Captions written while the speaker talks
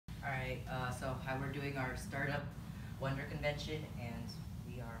How we're doing our Startup Wonder Convention, and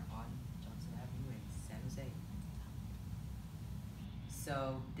we are on Johnson Avenue in San Jose.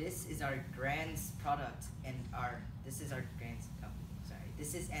 So this is our grants product, and this is our grants company.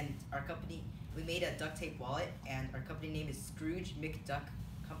 Sorry, our company. We made a duct tape wallet, and our company name is ScroogeMcDuck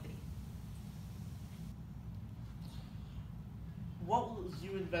Company. What will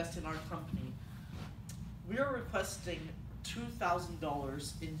you invest in our company? We are requesting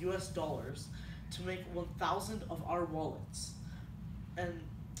 $2,000 in US dollars to make 1,000 of our wallets, and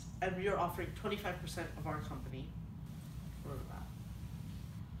we are offering 25% of our company for that.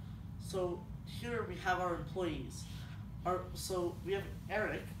 So here we have our employees. So we have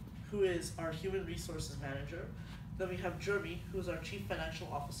Eric, who is our human resources manager. Then we have Jeremy, who is our chief financial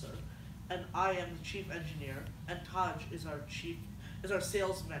officer, and I am the chief engineer, and Taj is our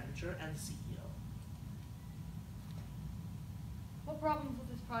sales manager and CEO. What problems will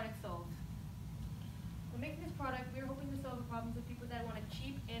this product solve? When making this product, we are hoping to solve the problems of people that want a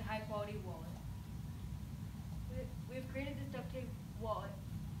cheap and high quality wallet. We have created this duct tape wallet,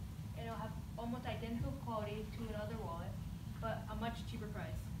 and it'll have almost identical quality to another wallet, but a much cheaper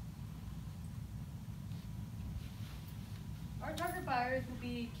price. Our target buyers will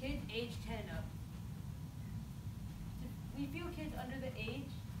be kids aged 10 and up. We feel kids under that age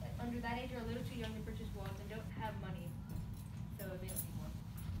are a little too young to purchase wallets and don't have money, so they don't need one.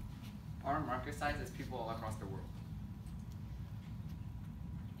 Our market size is people all across the world.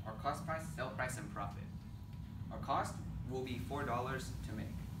 Our cost price, sell price, and profit. Our cost will be $4 to make.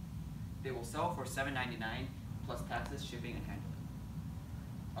 They will sell for $7.99 plus taxes, shipping, and handling.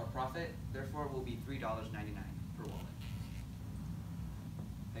 Our profit, therefore, will be $3.99 per wallet.